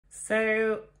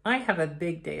So I have a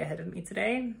big day ahead of me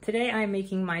today. Today I'm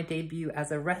making my debut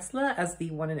as a wrestler, as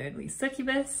the one and only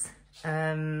Succubus.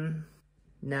 Nervous,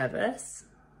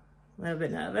 a little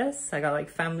bit nervous. I got like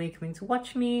family coming to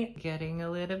watch me, getting a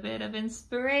little bit of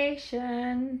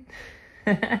inspiration.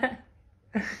 And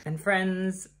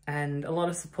friends and a lot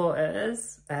of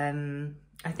supporters.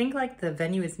 I think like the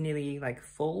venue is nearly like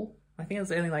full. I think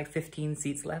there's only like 15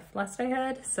 seats left last I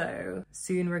heard. So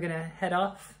soon we're gonna head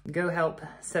off, go help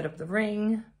set up the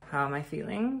ring. How am I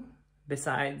feeling?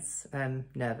 Besides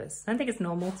nervous. I think it's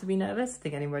normal to be nervous. I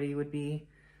think anybody would be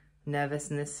nervous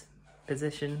in this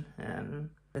position.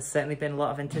 There's certainly been a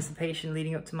lot of anticipation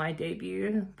leading up to my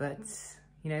debut, but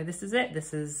you know, this is it.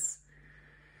 This is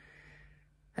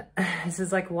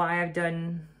like why I've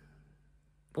done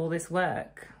all this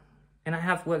work. And I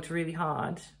have worked really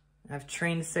hard. I've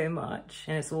trained so much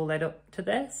and it's all led up to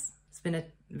this. It's been a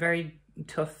very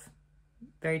tough,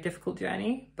 very difficult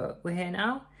journey, but we're here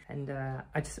now. And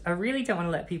I really don't want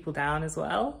to let people down as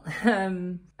well.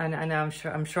 And I'm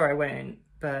sure I won't,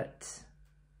 but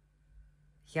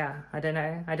yeah, I don't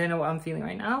know. I don't know what I'm feeling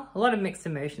right now. A lot of mixed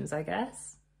emotions, I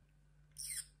guess.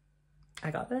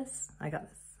 I got this. I got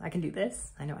this. I can do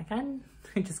this. I know I can.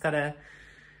 I just gotta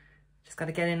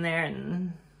get in there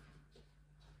and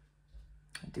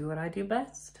do what I do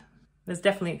best. There's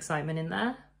definitely excitement in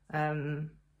there.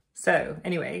 So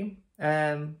anyway,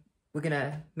 we're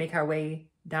gonna make our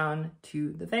way down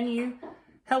to the venue,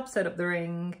 help set up the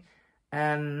ring,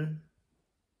 and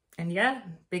yeah,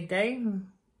 big day.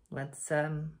 Let's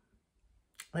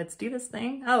do this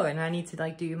thing. Oh, and I need to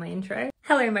like do my intro.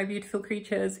 Hello, my beautiful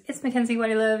creatures. It's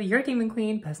Mackenziewaddilove, your demon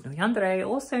queen, personal yandere,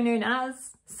 also known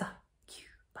as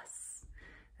Succubus.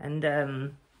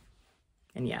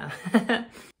 And yeah,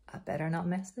 I better not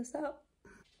mess this up.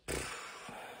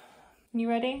 You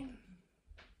ready?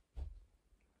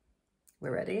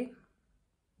 We're ready.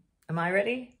 Am I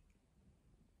ready?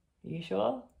 Are you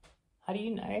sure? How do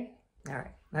you know? All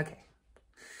right, okay.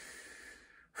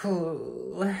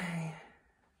 Ooh.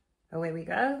 Away we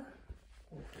go.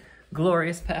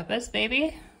 Glorious purpose,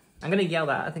 baby. I'm gonna yell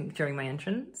that, I think, during my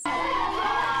entrance.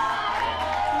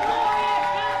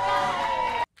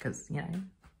 Because, you know,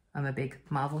 I'm a big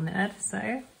Marvel nerd,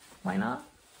 so why not?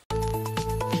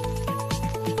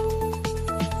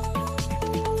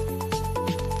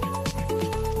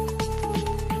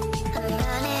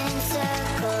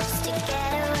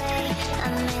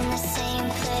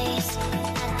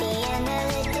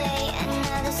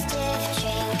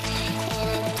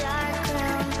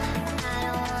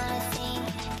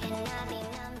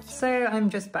 So I'm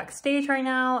just backstage right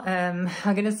now. I'm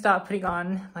gonna start putting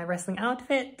on my wrestling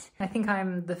outfit. I think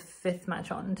I'm the 5th match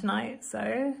on tonight,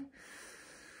 so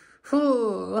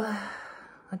whew,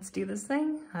 let's do this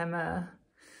thing. I'm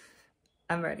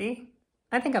ready.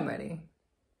 I think I'm ready.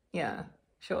 Yeah,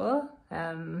 sure.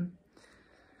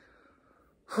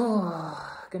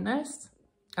 Goodness.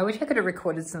 I wish I could have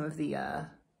recorded some of the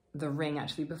ring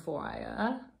actually before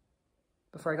I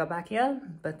got back here,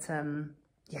 but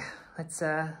yeah,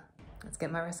 let's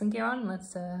get my wrestling gear on.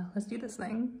 Let's do this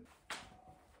thing.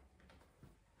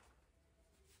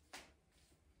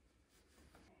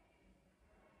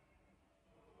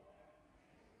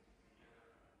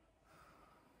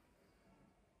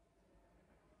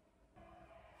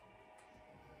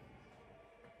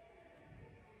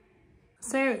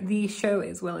 So the show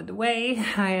is well underway.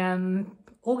 I am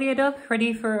all geared up,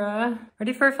 ready for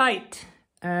a fight.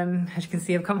 As you can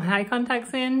see, I've got my eye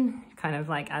contacts in. Kind of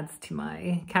like adds to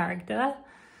my character.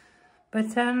 But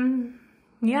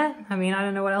yeah, I mean, I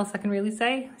don't know what else I can really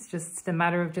say. It's just a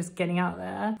matter of just getting out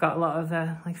there. Got a lot of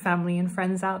like family and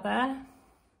friends out there.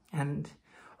 And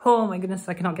oh my goodness,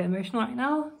 I cannot get emotional right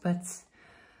now, but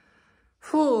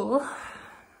whew,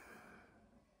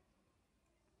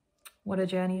 what a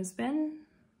journey it's been.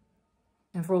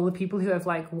 And for all the people who have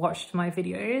like watched my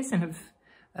videos and have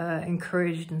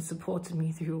encouraged and supported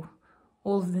me through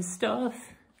all of this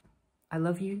stuff, I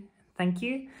love you. Thank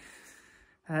you.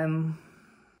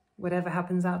 Whatever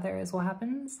happens out there is what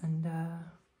happens, and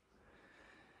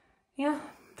yeah,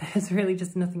 there's really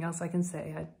just nothing else I can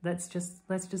say. Let's just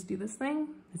do this thing.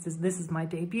 This is my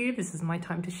debut. This is my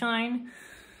time to shine.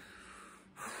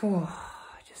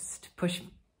 Just push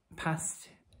past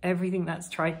everything that's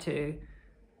tried to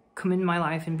come in my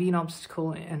life and be an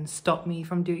obstacle and stop me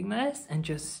from doing this, and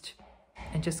just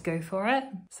go for it.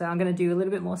 So I'm gonna do a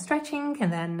little bit more stretching,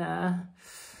 and then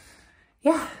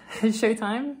yeah, it's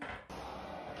showtime.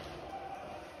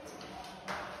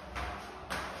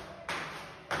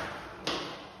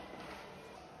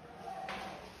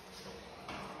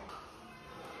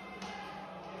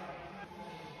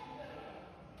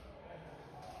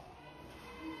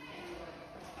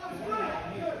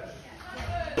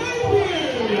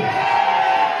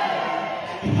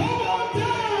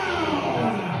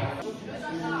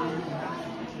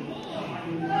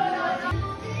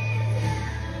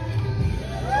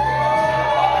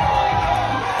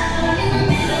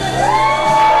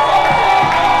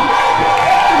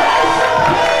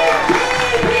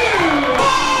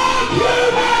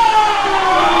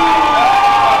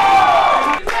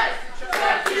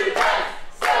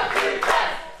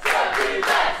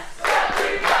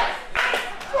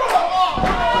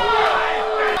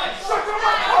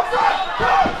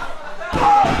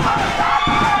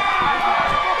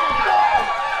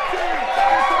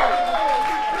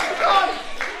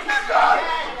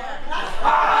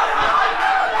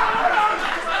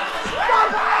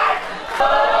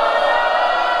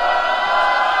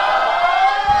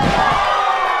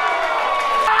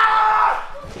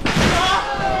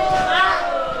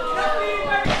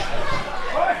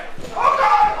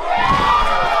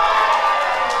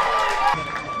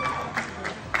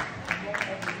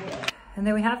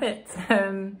 have it.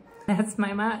 That's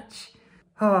my match.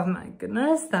 Oh my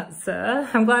goodness, that's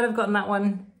I'm glad I've gotten that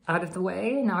one out of the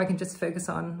way. Now I can just focus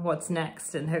on what's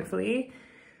next and hopefully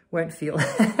won't feel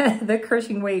the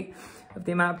crushing weight of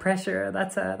the amount of pressure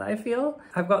that I feel.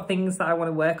 I've got things that I want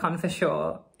to work on for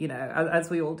sure, you know, as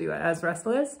we all do as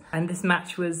wrestlers. And this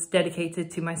match was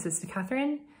dedicated to my sister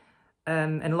Catherine.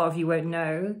 And a lot of you won't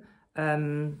know,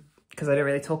 because I don't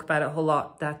really talk about it a whole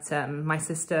lot, that my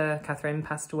sister Catherine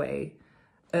passed away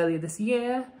earlier this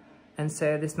year. And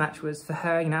so this match was for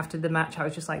her. You know, after the match, I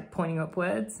was just like pointing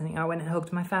upwards, and I went and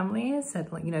hugged my family and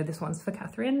said, like, you know, this one's for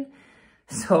Catherine.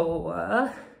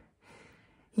 So,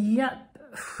 yep.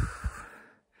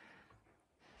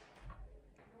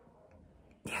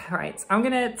 Yeah, right. So I'm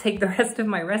gonna take the rest of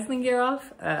my wrestling gear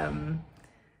off. And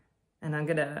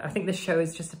I think the show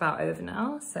is just about over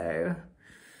now. So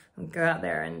I'll go out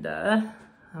there and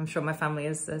I'm sure my family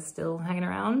is still hanging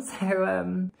around.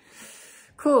 So,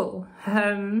 cool.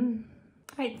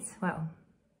 Right, well,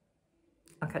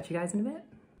 I'll catch you guys in a bit.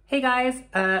 Hey guys,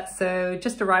 so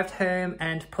just arrived home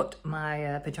and put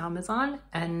my pajamas on,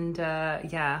 and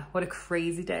yeah, what a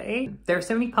crazy day. There are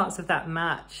so many parts of that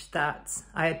match that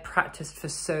I had practiced for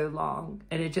so long,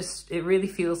 and it really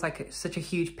feels like it's such a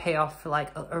huge payoff for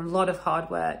like a lot of hard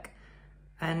work,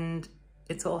 and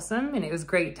it's awesome. And it was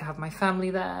great to have my family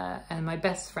there and my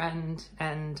best friend,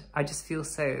 and I just feel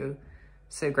so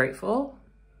grateful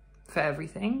for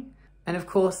everything. And of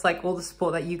course, like all the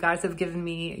support that you guys have given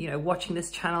me, you know, watching this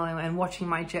channel and watching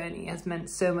my journey has meant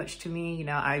so much to me. You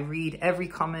know, I read every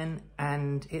comment,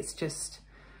 and it's just,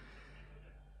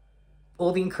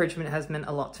 all the encouragement has meant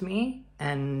a lot to me.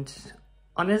 And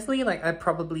honestly, like I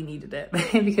probably needed it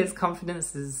because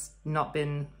confidence has not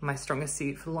been my strongest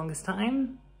suit for the longest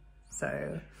time.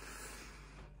 So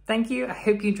thank you. I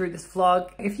hope you enjoyed this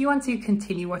vlog. If you want to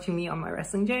continue watching me on my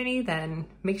wrestling journey, then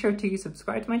make sure to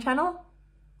subscribe to my channel.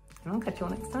 And I'll catch you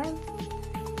all next time.